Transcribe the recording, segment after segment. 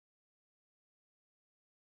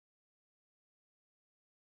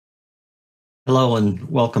Hello and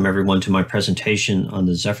welcome everyone to my presentation on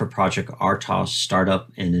the Zephyr project RTOS startup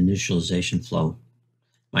and initialization flow.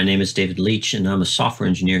 My name is David Leach and I'm a software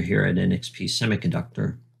engineer here at NXP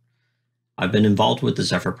Semiconductor. I've been involved with the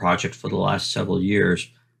Zephyr project for the last several years,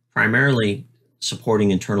 primarily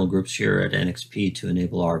supporting internal groups here at NXP to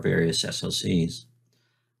enable our various SoCs.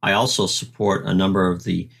 I also support a number of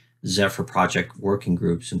the Zephyr project working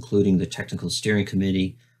groups, including the Technical Steering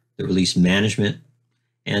Committee, the Release Management,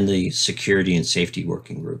 and the security and safety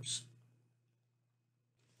working groups.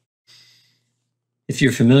 If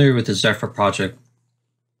you're familiar with the Zephyr project,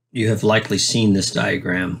 you have likely seen this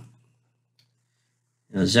diagram.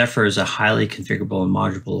 Zephyr is a highly configurable and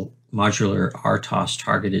modular RTOS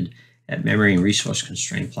targeted at memory and resource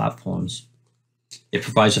constrained platforms. It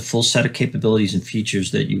provides a full set of capabilities and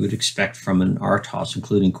features that you would expect from an RTOS,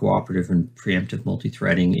 including cooperative and preemptive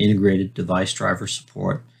multi-threading, integrated device driver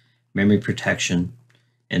support, memory protection,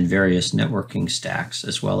 and various networking stacks,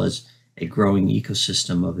 as well as a growing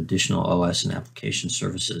ecosystem of additional OS and application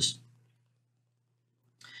services.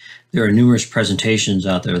 There are numerous presentations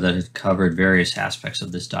out there that have covered various aspects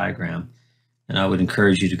of this diagram, and I would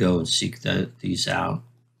encourage you to go and seek these out.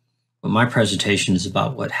 But my presentation is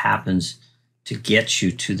about what happens to get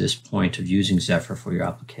you to this point of using Zephyr for your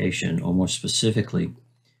application, or more specifically,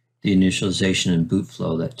 the initialization and boot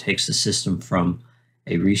flow that takes the system from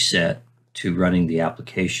a reset to running the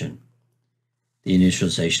application, the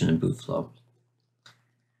initialization and boot flow.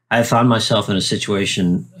 I have found myself in a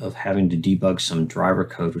situation of having to debug some driver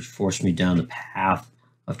code, which forced me down the path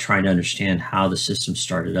of trying to understand how the system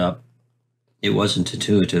started up. It wasn't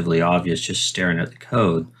intuitively obvious just staring at the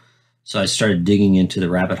code, so I started digging into the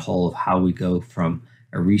rabbit hole of how we go from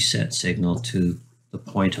a reset signal to the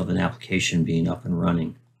point of an application being up and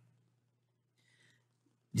running.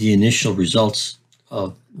 The initial results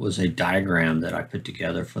was a diagram that I put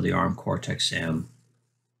together for the ARM Cortex-M.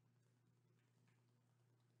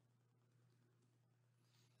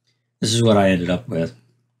 This is what I ended up with.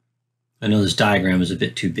 I know this diagram is a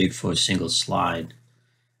bit too big for a single slide.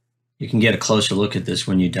 You can get a closer look at this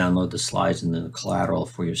when you download the slides and then the collateral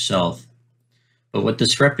for yourself. But what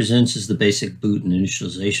this represents is the basic boot and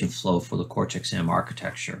initialization flow for the Cortex-M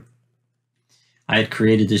architecture. I had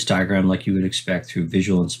created this diagram like you would expect through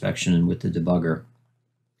visual inspection and with the debugger.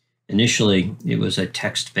 Initially, it was a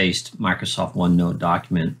text-based Microsoft OneNote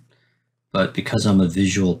document, but because I'm a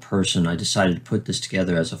visual person, I decided to put this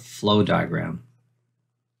together as a flow diagram.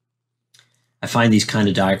 I find these kind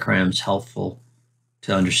of diagrams helpful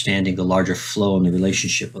to understanding the larger flow and the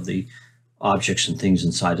relationship of the objects and things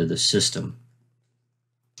inside of the system.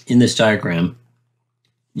 In this diagram,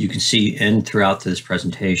 you can see, and throughout this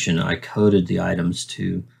presentation, I coded the items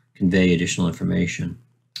to convey additional information.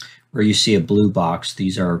 Where you see a blue box,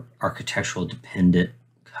 these are architectural dependent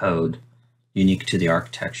code unique to the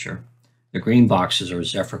architecture. The green boxes are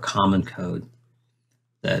Zephyr common code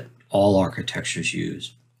that all architectures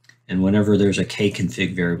use. And whenever there's a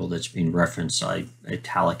kconfig variable that's being referenced, I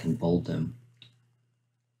italic and bold them.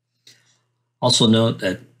 Also note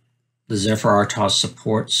that the Zephyr RTOS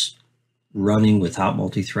supports running without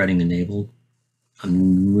multi-threading enabled.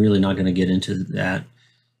 I'm really not going to get into that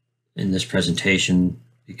in this presentation,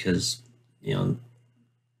 because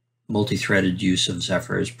multi-threaded use of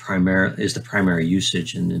Zephyr is the primary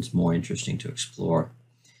usage, and it's more interesting to explore.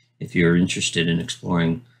 If you're interested in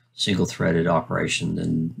exploring single-threaded operation,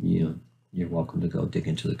 then you're welcome to go dig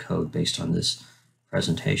into the code based on this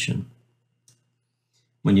presentation.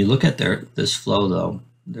 When you look at this flow, though,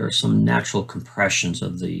 there are some natural compressions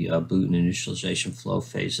of the boot and initialization flow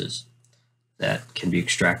phases that can be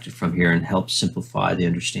extracted from here and help simplify the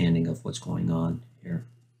understanding of what's going on here.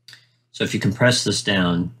 So if you compress this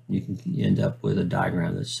down, you end up with a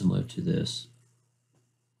diagram that's similar to this.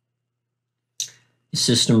 The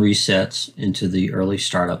system resets into the early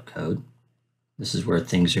startup code. This is where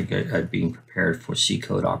things are being prepared for C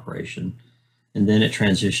code operation. And then it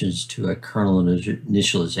transitions to a kernel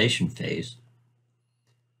initialization phase.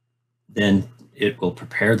 Then it will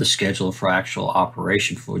prepare the schedule for actual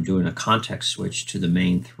operation for doing a context switch to the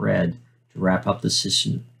main thread to wrap up the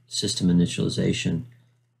system initialization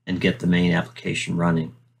and get the main application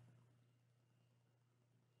running.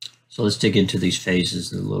 So let's dig into these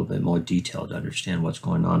phases in a little bit more detail to understand what's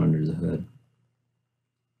going on under the hood.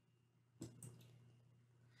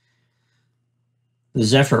 The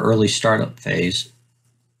Zephyr early startup phase,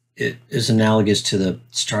 it is analogous to the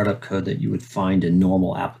startup code that you would find in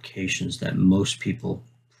normal applications that most people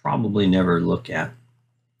probably never look at.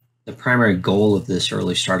 The primary goal of this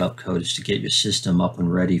early startup code is to get your system up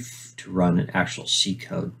and ready to run an actual C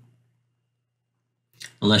code.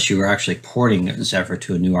 Unless you are actually porting Zephyr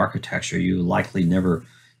to a new architecture, you likely never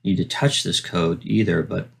need to touch this code either,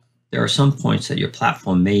 but there are some points that your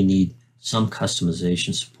platform may need some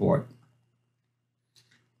customization support.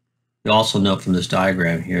 You'll also note from this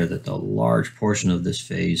diagram here that the large portion of this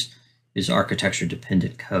phase is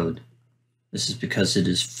architecture-dependent code. This is because it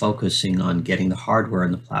is focusing on getting the hardware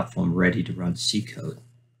and the platform ready to run C code.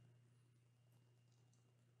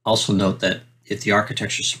 Also note that if the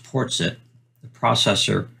architecture supports it, the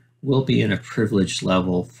processor will be in a privileged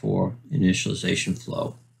level for initialization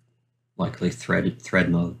flow, likely thread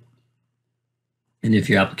mode. And if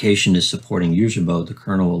your application is supporting user mode, the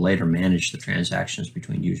kernel will later manage the transactions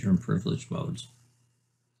between user and privileged modes.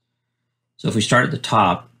 So if we start at the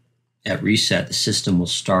top, at reset, the system will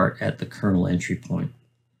start at the kernel entry point.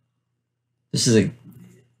 This is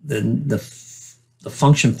the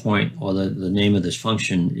function point, or the name of this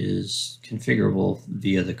function, is configurable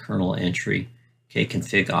via the kernel entry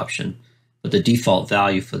kconfig option, but the default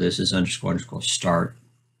value for this is __start.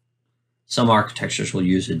 Some architectures will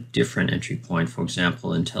use a different entry point. For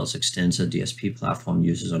example, Intel's Extensa DSP platform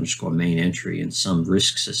uses _main entry, and some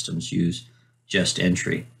RISC systems use just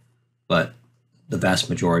entry, but the vast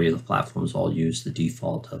majority of the platforms all use the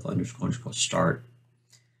default of __start.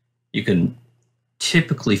 You can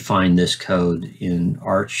typically find this code in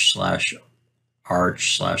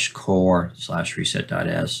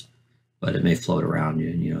arch/core/reset.s, but it may float around you.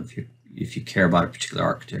 And if you care about a particular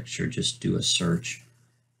architecture, just do a search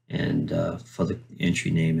and for the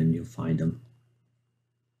entry name, and you'll find them.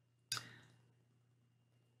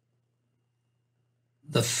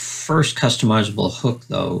 The first customizable hook,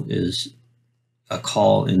 though, is a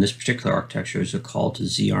call in this particular architecture is a call to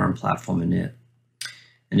ZARM platform init.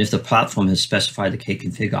 And if the platform has specified the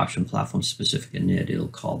kconfig option platform specific init, it'll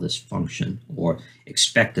call this function or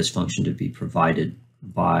expect this function to be provided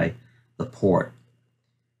by the port.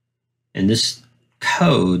 And this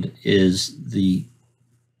code is the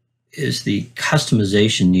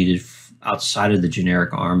customization needed outside of the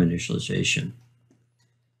generic ARM initialization.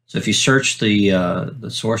 So if you search the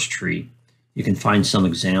source tree, you can find some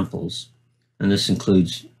examples. And this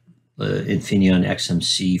includes the Infineon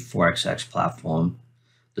XMC 4XX platform.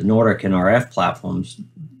 The Nordic and RF platforms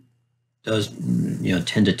does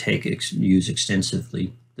tend to use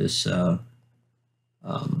extensively this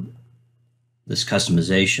this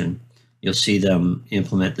customization. You'll see them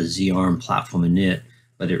implement the ZARM platform init,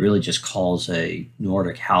 but it really just calls a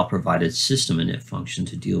Nordic HAL provided system init function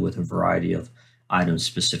to deal with a variety of items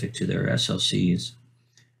specific to their SoCs.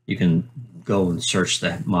 You can go and search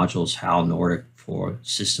the modules HAL Nordic for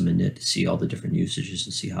system init to see all the different usages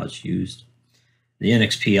and see how it's used. The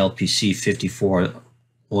NXP LPC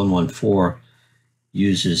 54114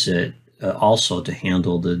 uses it also to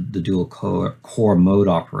handle the dual core mode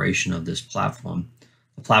operation of this platform.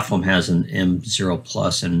 The platform has an M0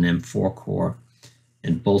 Plus and an M4 core,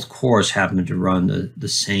 and both cores happen to run the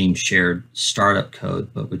same shared startup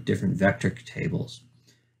code, but with different vector tables.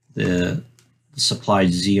 The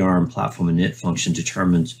supplied ZARM platform init function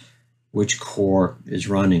determines which core is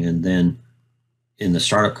running and then in the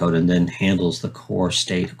startup code, and then handles the core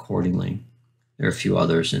state accordingly. There are a few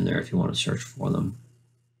others in there if you want to search for them.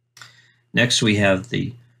 Next, we have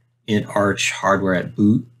the int arch hardware at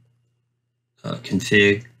boot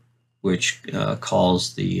config, which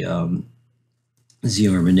calls the ZARM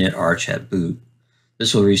init arch at boot.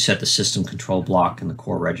 This will reset the system control block and the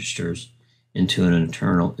core registers into an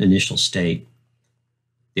initial state.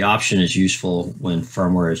 The option is useful when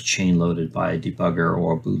firmware is chain loaded by a debugger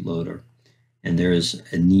or a bootloader, and there is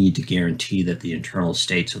a need to guarantee that the internal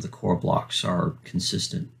states of the core blocks are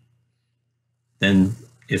consistent. Then,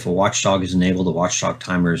 if a watchdog is enabled, the watchdog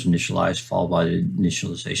timer is initialized, followed by the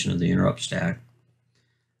initialization of the interrupt stack.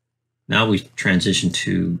 Now we transition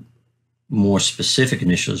to more specific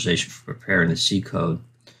initialization for preparing the C code.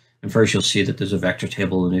 And first you'll see that there's a vector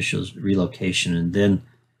table initials relocation, and then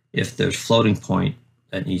if there's floating point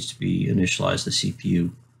that needs to be initialized, the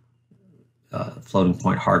CPU floating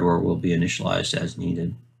point hardware will be initialized as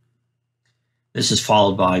needed. This is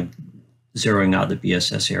followed by zeroing out the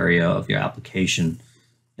BSS area of your application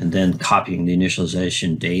and then copying the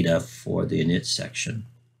initialization data for the init section.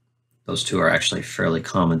 Those two are actually fairly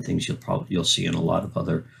common things you'll see in a lot of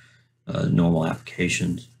other normal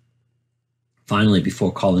applications. Finally,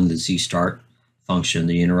 before calling the zstart function,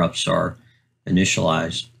 the interrupts are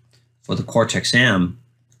initialized. For the Cortex-M,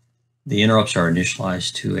 the interrupts are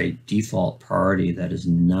initialized to a default priority that is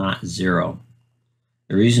not 0.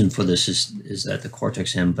 The reason for this is that the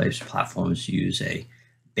Cortex-M based platforms use a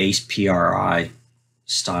base PRI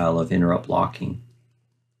style of interrupt blocking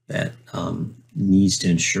that needs to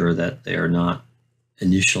ensure that they are not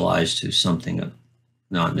initialized to something,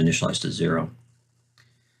 not initialized to 0.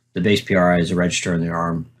 The base PRI is a register in the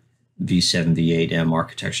ARM v7 v8m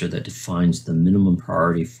architecture that defines the minimum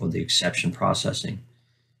priority for the exception processing.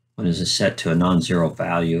 When it is set to a non-zero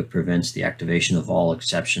value, it prevents the activation of all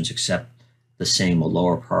exceptions except the same or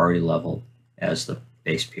lower priority level as the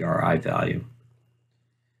base PRI value.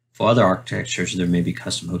 For other architectures, there may be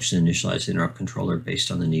custom hooks to initialize the interrupt controller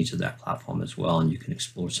based on the needs of that platform as well, and you can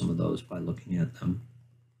explore some of those by looking at them.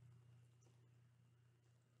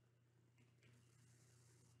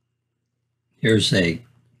 Here's a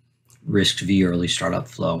RISC-V early startup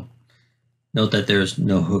flow. Note that there's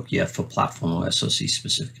no hook yet for platform or SoC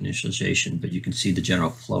specific initialization, but you can see the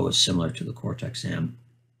general flow is similar to the Cortex-M.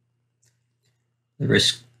 The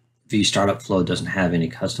RISC-V startup flow doesn't have any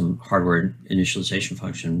custom hardware initialization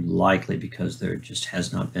function, likely because there just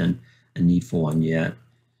has not been a need for one yet.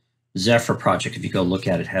 The Zephyr project, if you go look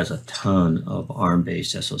at it, has a ton of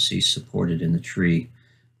ARM-based SoCs supported in the tree,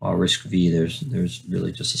 while RISC-V, there's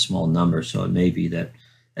really just a small number, so it may be that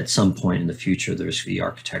at some point in the future, the RISC-V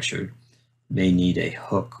architecture may need a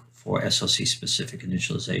hook for SoC-specific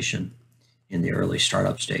initialization in the early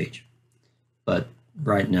startup stage. But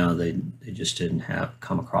right now, they just didn't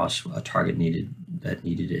come across a target that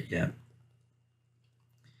needed it yet.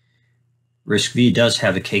 RISC-V does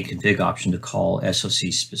have a kconfig option to call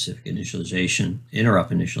SoC-specific initialization,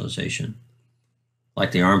 interrupt initialization.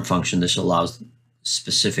 Like the ARM function, this allows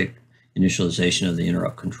specific initialization of the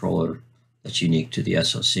interrupt controller that's unique to the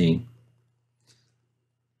SoC.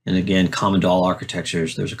 And again, common to all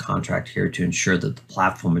architectures, there's a contract here to ensure that the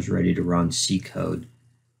platform is ready to run C code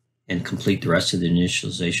and complete the rest of the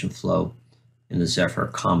initialization flow in the Zephyr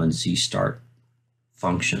common Z-start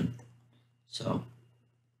function. So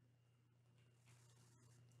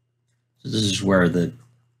this is where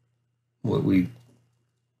what we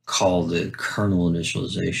call the kernel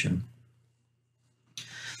initialization.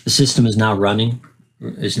 The system is now ready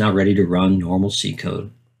to run normal C code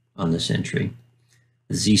on this entry.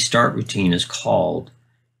 The Z-start routine is called,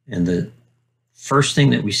 and the first thing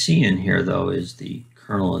that we see in here, though, is the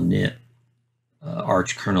kernel init,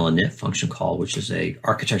 arch kernel init function call, which is a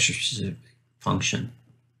architecture-specific function.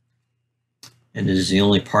 And it is the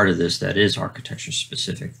only part of this that is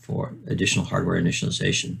architecture-specific for additional hardware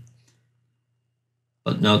initialization.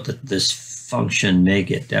 But note that this function may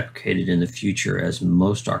get deprecated in the future, as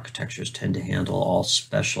most architectures tend to handle all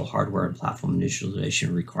special hardware and platform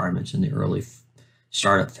initialization requirements in the early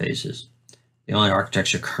startup phases. The only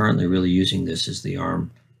architecture currently really using this is the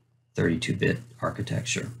ARM 32-bit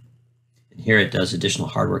architecture. And here it does additional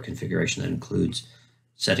hardware configuration that includes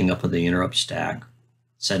setting up of the interrupt stack,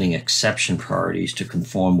 setting exception priorities to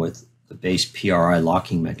conform with the base PRI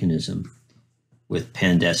locking mechanism, with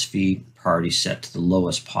pend SV priority set to the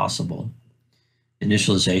lowest possible,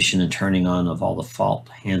 initialization and turning on of all the fault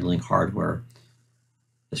handling hardware,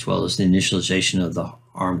 as well as the initialization of the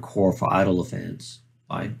ARM core for idle events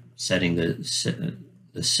by setting the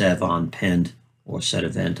sev on pend or set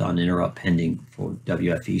event on interrupt pending for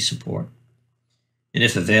WFE support. And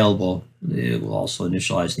if available, it will also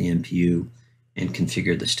initialize the NPU and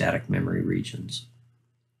configure the static memory regions.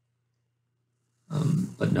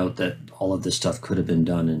 But note that all of this stuff could have been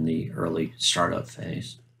done in the early startup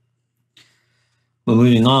phase. But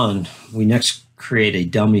moving on, we next create a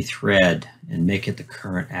dummy thread and make it the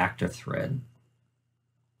current active thread.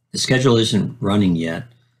 The schedule isn't running yet,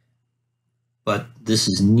 but this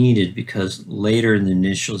is needed because later in the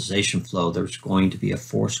initialization flow, there's going to be a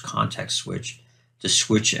forced context switch to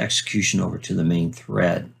switch execution over to the main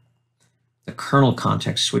thread. The kernel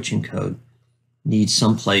context switching code needs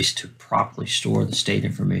some place to properly store the state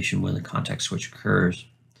information when the context switch occurs.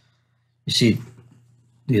 You see,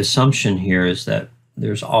 the assumption here is that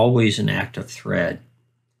there's always an active thread,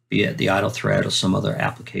 be it the idle thread or some other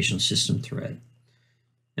application system thread.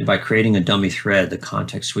 And by creating a dummy thread, the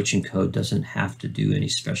context switching code doesn't have to do any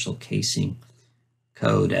special casing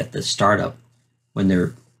code at the startup when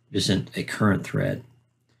there isn't a current thread.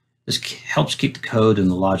 This helps keep the code and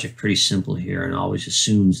the logic pretty simple here, and always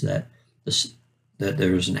assumes that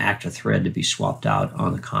there is an active thread to be swapped out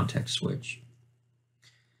on the context switch.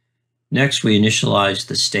 Next, we initialize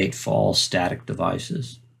the stateful static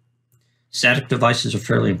devices. Static devices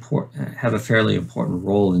are have a fairly important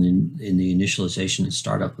role in the initialization and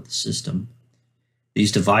startup of the system.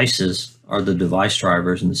 These devices are the device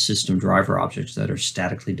drivers and the system driver objects that are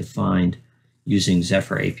statically defined using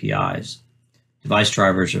Zephyr APIs. Device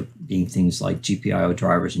drivers are being things like GPIO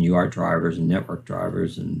drivers and UART drivers and network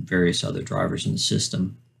drivers and various other drivers in the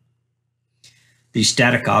system. These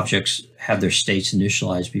static objects have their states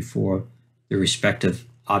initialized before their respective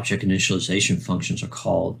object initialization functions are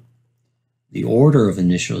called. The order of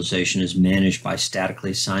initialization is managed by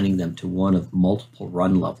statically assigning them to one of multiple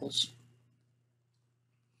run levels.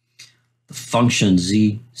 The function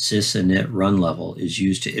z_sys_init run level is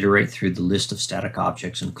used to iterate through the list of static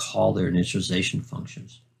objects and call their initialization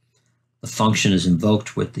functions. The function is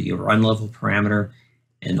invoked with the run level parameter,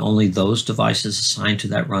 and only those devices assigned to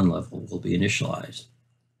that run level will be initialized.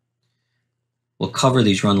 We'll cover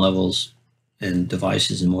these run levels and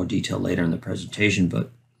devices in more detail later in the presentation,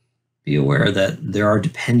 but be aware that there are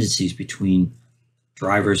dependencies between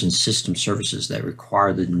drivers and system services that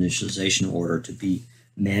require the initialization order to be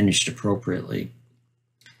managed appropriately.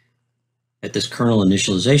 At this kernel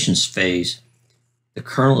initialization phase, the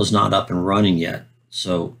kernel is not up and running yet,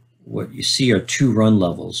 so what you see are two run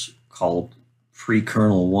levels called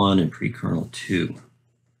pre-kernel 1 and pre-kernel 2.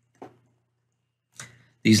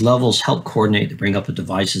 These levels help coordinate the bring up of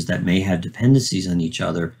devices that may have dependencies on each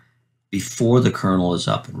other before the kernel is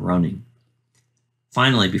up and running.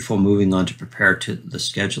 Finally, before moving on to prepare to the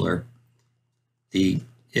scheduler,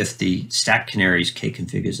 if the stack canaries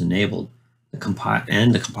kconfig is enabled the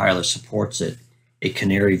compiler supports it, a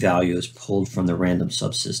canary value is pulled from the random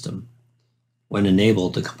subsystem. When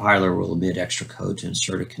enabled, the compiler will emit extra code to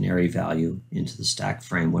insert a canary value into the stack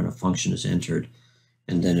frame when a function is entered,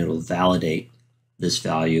 and then it will validate this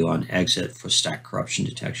value on exit for stack corruption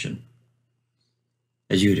detection.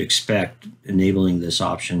 As you would expect, enabling this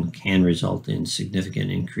option can result in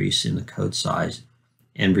significant increase in the code size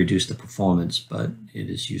and reduce the performance, but it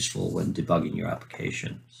is useful when debugging your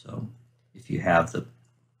application. So if you have the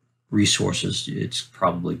resources, it's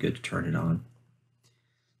probably good to turn it on.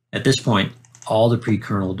 At this point, all the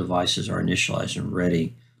pre-kernel devices are initialized and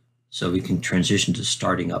ready, so we can transition to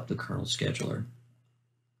starting up the kernel scheduler.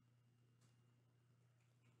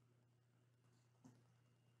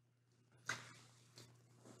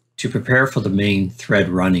 To prepare for the main thread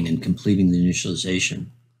running and completing the initialization,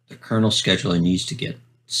 the kernel scheduler needs to get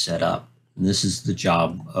set up, and this is the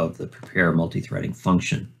job of the prepare multithreading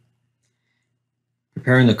function.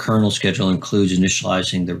 Preparing the kernel scheduler includes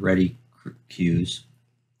initializing the ready queues,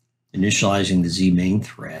 initializing the Z main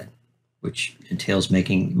thread, which entails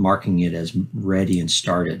marking it as ready and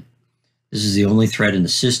started. This is the only thread in the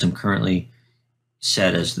system currently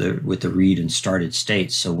set as with the read and started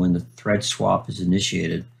states, so when the thread swap is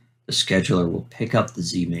initiated, the scheduler will pick up the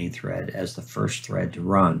Z main thread as the first thread to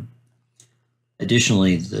run.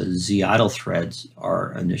 Additionally, the Z idle threads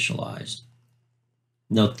are initialized.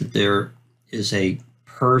 Note that there is a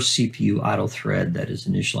per CPU idle thread that is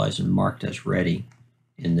initialized and marked as ready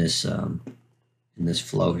in this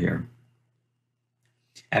flow here.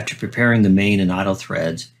 After preparing the main and idle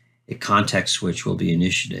threads, a context switch will be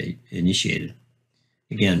initiated.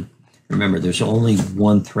 Again, remember, there's only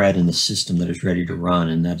one thread in the system that is ready to run,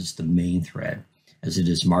 and that is the main thread, as it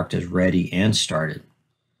is marked as ready and started.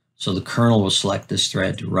 So the kernel will select this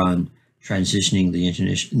thread to run, transitioning the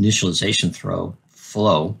initialization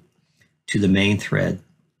flow to the main thread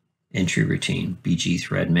entry routine, BG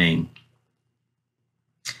thread main.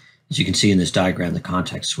 As you can see in this diagram, the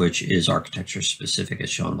context switch is architecture specific as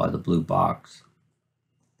shown by the blue box.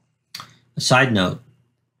 A side note,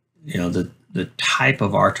 the type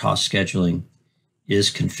of RTOS scheduling is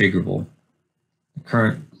configurable. The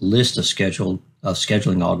current list of scheduling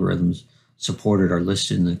algorithms supported are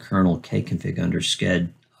listed in the kernel kconfig under sched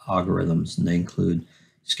algorithms, and they include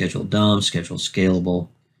schedule dumb, schedule scalable,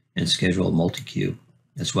 and schedule multi-queue,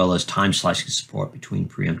 as well as time slicing support between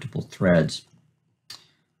preemptible threads.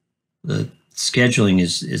 The scheduling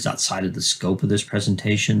is outside of the scope of this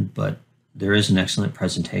presentation, but there is an excellent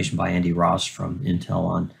presentation by Andy Ross from Intel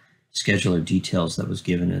on scheduler details that was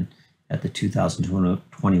given at the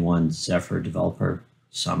 2021 Zephyr Developer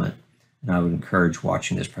Summit, and I would encourage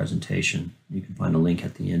watching this presentation. You can find a link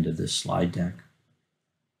at the end of this slide deck.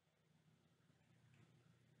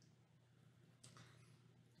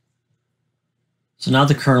 So now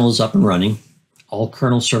the kernel is up and running. All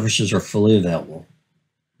kernel services are fully available.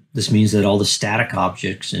 This means that all the static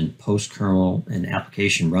objects in post-kernel and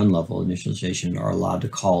application run level initialization are allowed to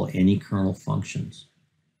call any kernel functions.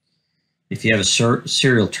 If you have a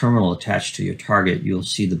serial terminal attached to your target, you'll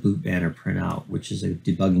see the boot banner print out, which is a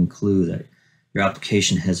debugging clue that your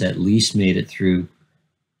application has at least made it through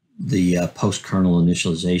the post-kernel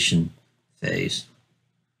initialization phase,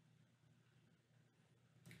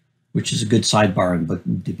 which is a good sidebar in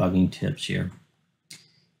debugging tips here.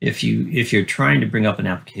 If you're trying to bring up an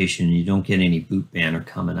application and you don't get any boot banner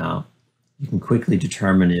coming out, you can quickly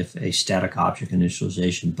determine if a static object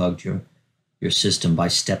initialization bugged your system by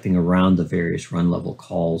stepping around the various run level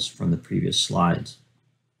calls from the previous slides.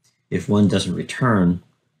 If one doesn't return,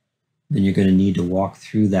 then you're going to need to walk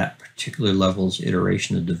through that particular level's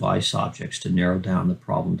iteration of device objects to narrow down the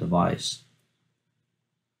problem device.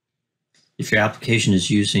 If your application is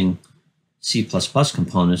using C++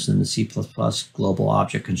 components, then the C++ global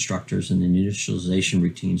object constructors and initialization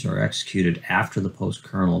routines are executed after the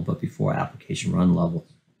post-kernel but before application run level.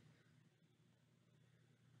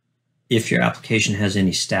 If your application has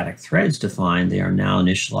any static threads defined, they are now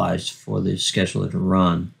initialized for the scheduler to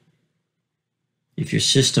run. If your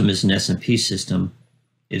system is an SMP system,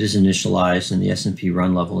 it is initialized and the SMP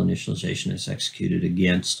run level initialization is executed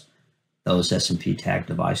against those SMP tag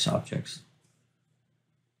device objects.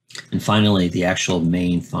 And finally, the actual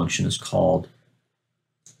main function is called.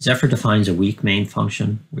 Zephyr defines a weak main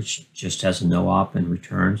function, which just has a no-op and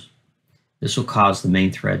returns. This will cause the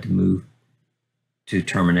main thread to move to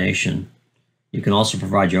termination. You can also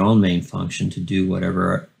provide your own main function to do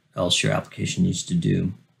whatever else your application needs to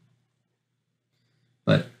do.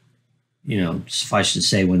 But, suffice to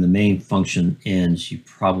say, when the main function ends, you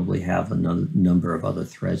probably have a number of other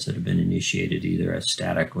threads that have been initiated, either as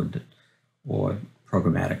static or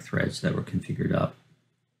programmatic threads that were configured up.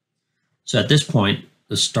 So at this point,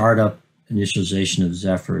 the startup initialization of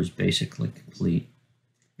Zephyr is basically complete.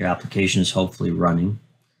 Your application is hopefully running.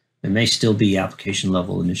 There may still be application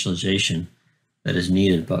level initialization that is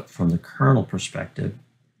needed, but from the kernel perspective,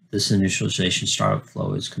 this initialization startup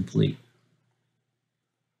flow is complete.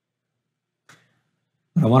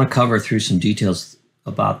 But I want to cover through some details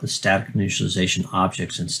about the static initialization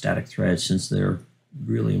objects and static threads, since they're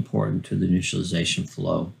really important to the initialization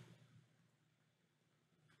flow.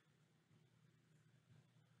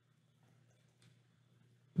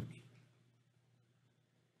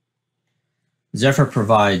 Zephyr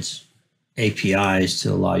provides APIs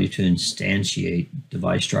to allow you to instantiate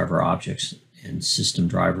device driver objects and system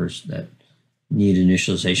drivers that need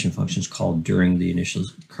initialization functions called during the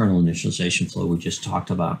kernel initialization flow we just talked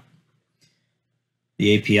about.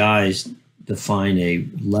 The APIs define a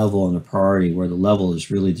level and a priority, where the level is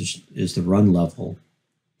really is the run level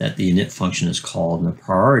that the init function is called, and the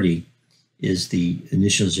priority is the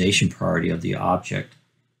initialization priority of the object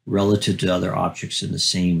relative to other objects in the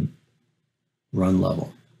same run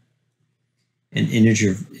level.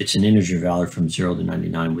 It's an integer value from 0 to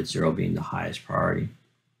 99, with 0 being the highest priority.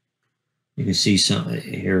 You can see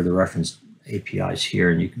here the reference APIs here,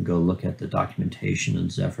 and you can go look at the documentation in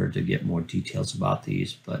Zephyr to get more details about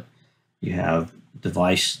these. But you have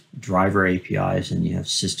device driver APIs and you have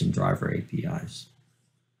system driver APIs.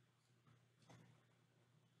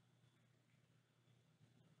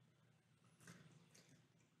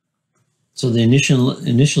 So the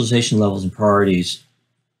initialization levels and priorities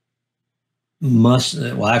must,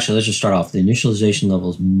 well, actually, let's just start off. The initialization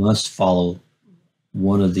levels must follow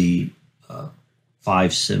one of the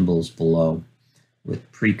 5 symbols below,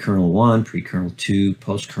 with pre-kernel 1, pre-kernel 2,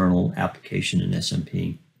 post-kernel, application, and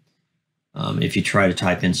SMP. If you try to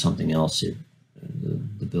type in something else,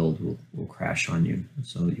 the build will crash on you,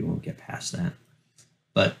 so you won't get past that.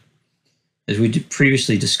 But as we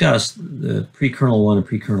previously discussed, the pre-kernel 1 and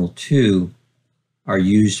pre-kernel 2 are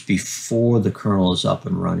used before the kernel is up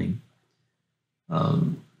and running.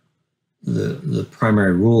 The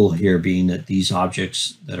primary rule here being that these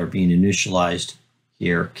objects that are being initialized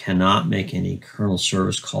here cannot make any kernel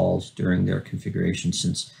service calls during their configuration,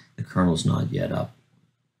 since the kernel is not yet up.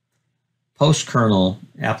 Post-kernel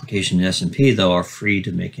application and SMP, though, are free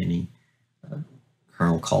to make any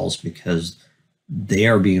kernel calls because they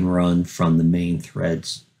are being run from the main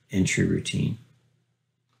thread's entry routine.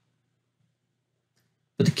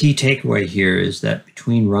 But the key takeaway here is that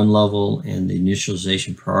between run level and the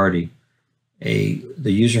initialization priority,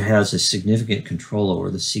 the user has a significant control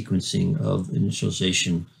over the sequencing of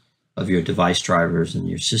initialization of your device drivers and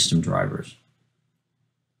your system drivers.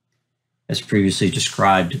 As previously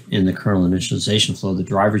described in the kernel initialization flow, the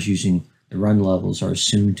drivers using the run levels are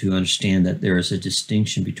assumed to understand that there is a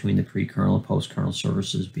distinction between the pre-kernel and post-kernel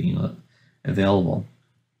services being available.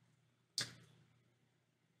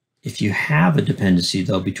 If you have a dependency,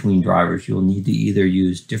 though, between drivers, you'll need to either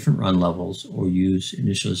use different run levels or use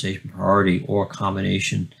initialization priority, or a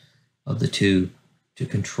combination of the two to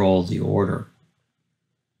control the order.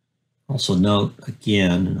 Also note,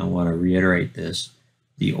 again, and I want to reiterate this,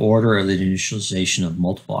 the order of the initialization of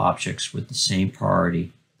multiple objects with the same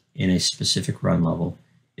priority in a specific run level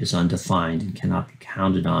is undefined and cannot be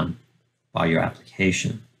counted on by your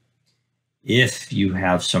application. If you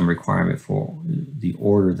have some requirement for the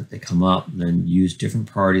order that they come up, then use different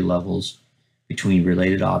priority levels between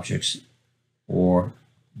related objects or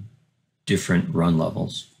different run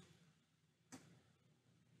levels.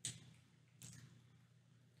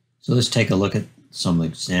 So let's take a look at some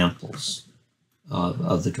examples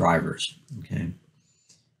of the drivers. Okay,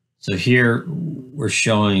 so here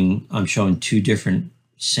I'm showing two different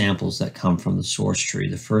samples that come from the source tree.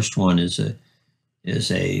 The first one is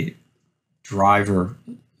a driver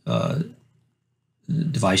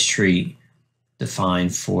device tree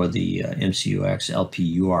defined for the MCUX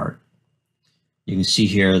LP UART. You can see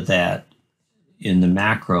here that in the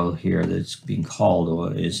macro here that's being called,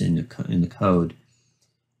 or is in the code,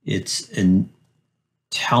 it's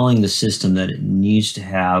telling the system that it needs to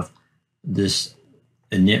have this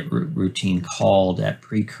init routine called at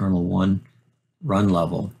pre-kernel 1 run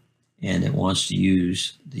level, and it wants to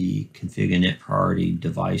use the config init priority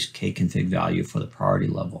device kconfig value for the priority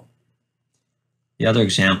level. The other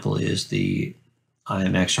example is the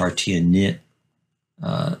IMXRT init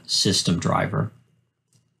system driver,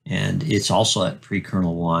 and it's also at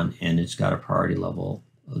pre-kernel 1, and it's got a priority level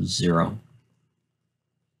of 0.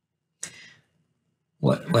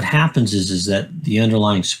 What happens is that the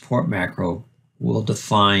underlying support macro will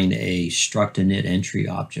define a struct init entry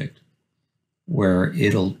object where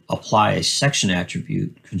it'll apply a section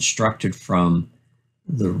attribute constructed from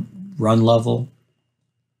the run level,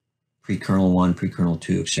 pre-kernel 1, pre-kernel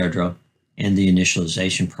 2, etc., and the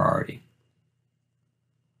initialization priority.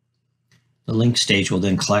 The link stage will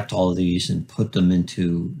then collect all of these and put them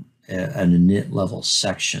into an init level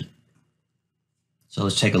section. So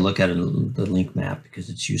let's take a look at the link map, because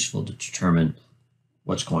it's useful to determine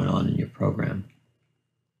what's going on in your program.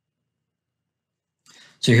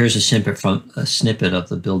 So here's a snippet of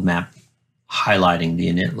the build map highlighting the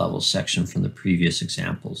init level section from the previous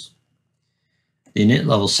examples. The init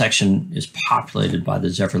level section is populated by the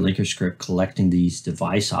Zephyr linker script collecting these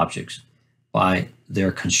device objects by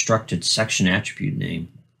their constructed section attribute name.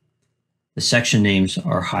 The section names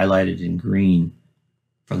are highlighted in green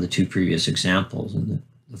from the two previous examples, and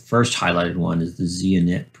the first highlighted one is the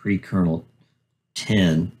zinit pre-kernel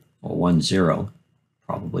 10 or 10,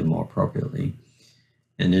 probably more appropriately,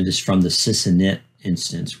 and it is from the sysinit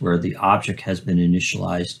instance where the object has been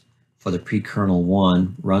initialized for the pre-kernel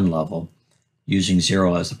 1 run level using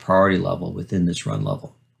 0 as the priority level within this run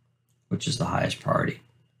level, which is the highest priority.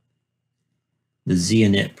 The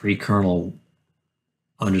zinit pre-kernel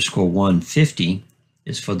 _ 150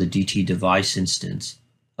 is for the DT device instance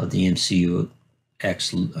of the MCUX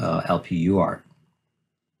LP UART.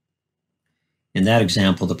 In that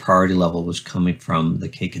example, the priority level was coming from the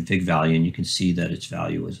kconfig value, and you can see that its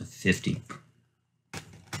value was a 50.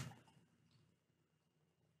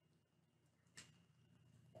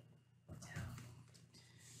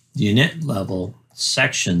 The init level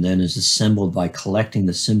section then is assembled by collecting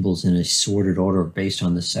the symbols in a sorted order based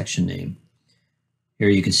on the section name. Here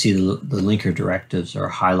you can see the linker directives are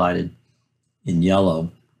highlighted in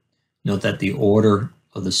yellow. Note that the order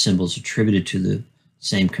of the symbols attributed to the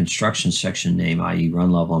same construction section name, i.e.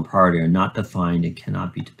 run level and priority, are not defined and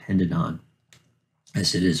cannot be depended on,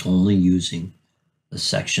 as it is only using the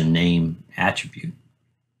section name attribute.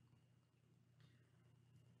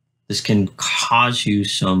 This can cause you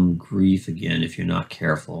some grief again if you're not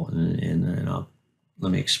careful, and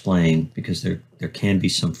let me explain, because there can be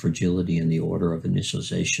some fragility in the order of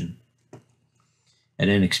initialization. At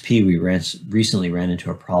NXP, we recently ran into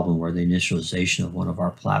a problem where the initialization of one of our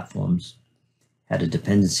platforms had a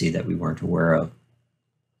dependency that we weren't aware of.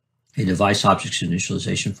 A device object's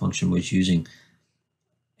initialization function was using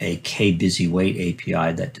a kBusyWait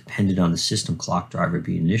API that depended on the system clock driver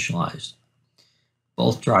being initialized.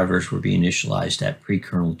 Both drivers were being initialized at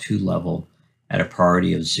pre-kernel 2 level at a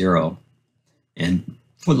priority of 0, and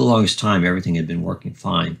for the longest time, everything had been working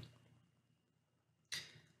fine.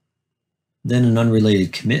 Then an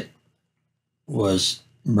unrelated commit was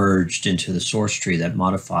merged into the source tree that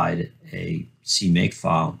modified a CMake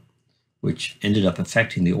file, which ended up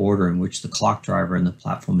affecting the order in which the clock driver and the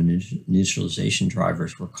platform initialization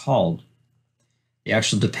drivers were called. The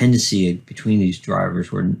actual dependency between these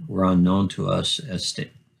drivers were unknown to us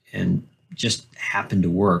and just happened to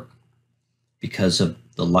work because of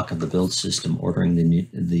the luck of the build system ordering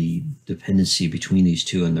the dependency between these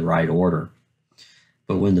two in the right order.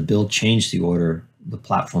 But when the build changed the order, the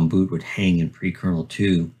platform boot would hang in pre-kernel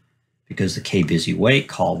 2 because the kBusyWait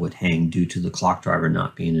call would hang due to the clock driver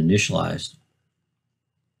not being initialized.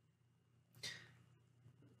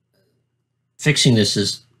 Fixing this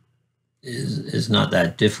is not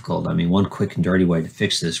that difficult. I mean, one quick and dirty way to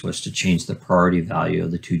fix this was to change the priority value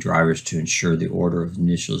of the two drivers to ensure the order of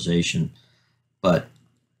initialization. But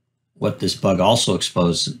what this bug also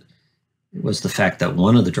exposed was the fact that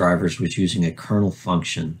one of the drivers was using a kernel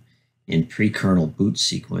function in pre-kernel boot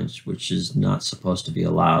sequence, which is not supposed to be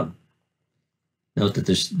allowed. Note that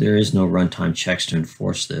there is no runtime checks to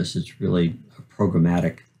enforce this. It's really a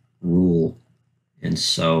programmatic rule. And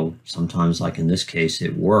so sometimes, like in this case,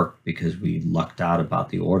 it worked because we lucked out about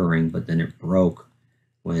the ordering, but then it broke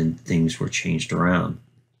when things were changed around.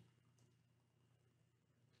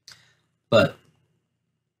 But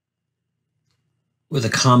with a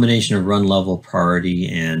combination of run level priority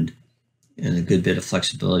and a good bit of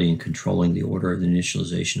flexibility in controlling the order of the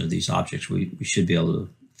initialization of these objects, we should be able to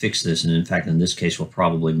fix this. And in fact, in this case, we'll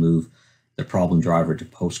probably move the problem driver to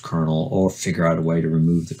post kernel or figure out a way to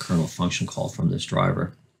remove the kernel function call from this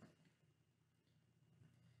driver.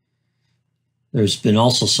 There's been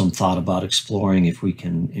also some thought about exploring if we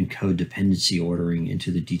can encode dependency ordering into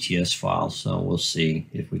the DTS file. So we'll see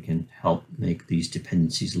if we can help make these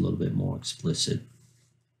dependencies a little bit more explicit.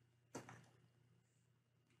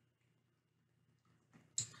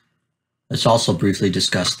 Let's also briefly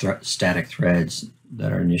discuss static threads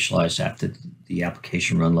that are initialized after the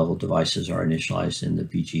application run level devices are initialized in the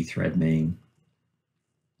BG thread main.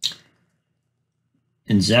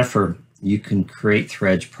 In Zephyr, you can create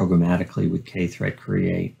threads programmatically with kthread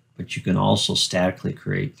create, but you can also statically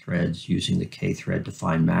create threads using the kthread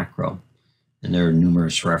define macro. And there are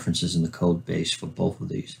numerous references in the code base for both of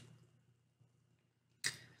these.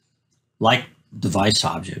 Like device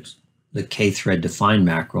objects, the kthread define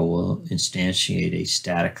macro will instantiate a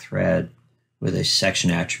static thread with a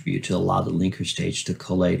section attribute to allow the linker stage to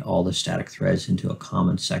collate all the static threads into a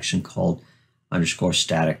common section called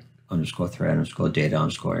 _static _thread _data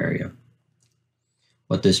 _area.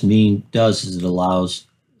 What this does is it allows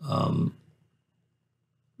the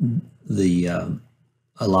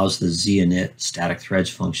zinit static threads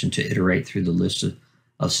function to iterate through the list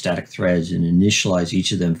of static threads and initialize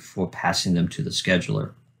each of them before passing them to the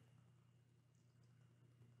scheduler.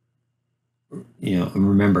 You know,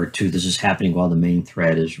 remember too, this is happening while the main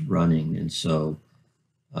thread is running, and so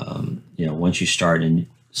you know, once you start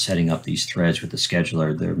setting up these threads with the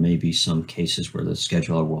scheduler, there may be some cases where the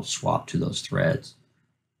scheduler will swap to those threads,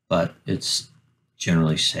 but it's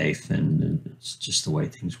generally safe and it's just the way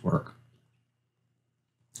things work.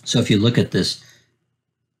 So if you look at this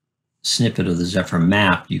snippet of the Zephyr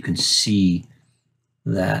map, you can see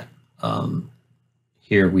that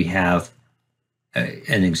here we have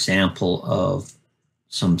an example of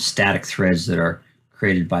some static threads that are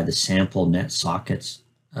created by the sample NetSockets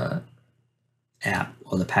app,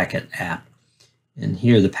 or the Packet app. And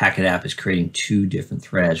here the Packet app is creating two different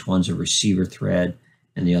threads. One's a receiver thread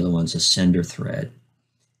and the other one's a sender thread.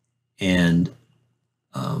 And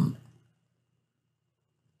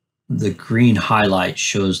the green highlight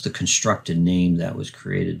shows the constructed name that was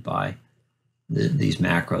created by these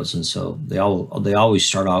macros. And so they always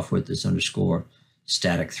start off with this underscore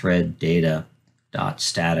static thread data dot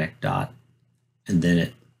static dot, and then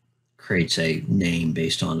it creates a name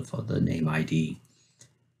based on the name ID.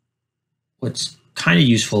 What's kind of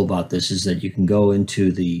useful about this is that you can go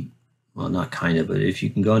into the, well, not kind of, but if you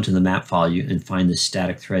can go into the map file and find the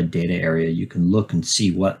static thread data area, you can look and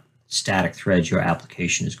see what static threads your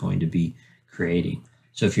application is going to be creating.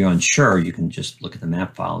 So if you're unsure, you can just look at the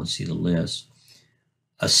map file and see the list.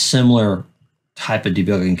 A similar type of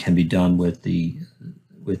debugging can be done with the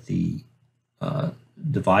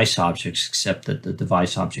device objects, except that the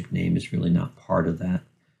device object name is really not part of that,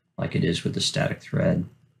 like it is with the static thread.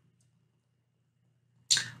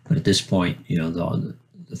 But at this point, you know,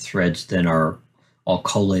 the threads then are all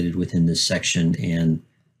collated within this section, and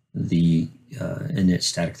the init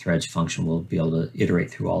static threads function will be able to iterate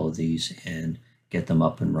through all of these and get them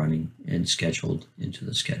up and running and scheduled into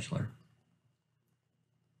the scheduler.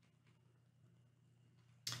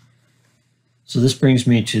 So this brings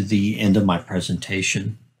me to the end of my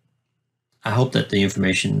presentation. I hope that the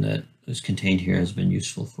information that is contained here has been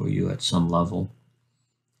useful for you at some level.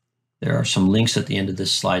 There are some links at the end of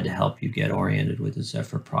this slide to help you get oriented with the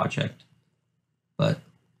Zephyr project.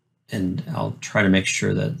 And I'll try to make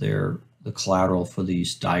sure that the collateral for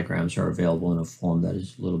these diagrams are available in a form that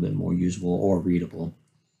is a little bit more usable or readable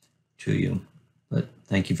to you. But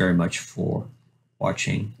thank you very much for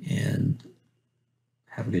watching, and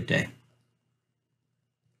have a good day.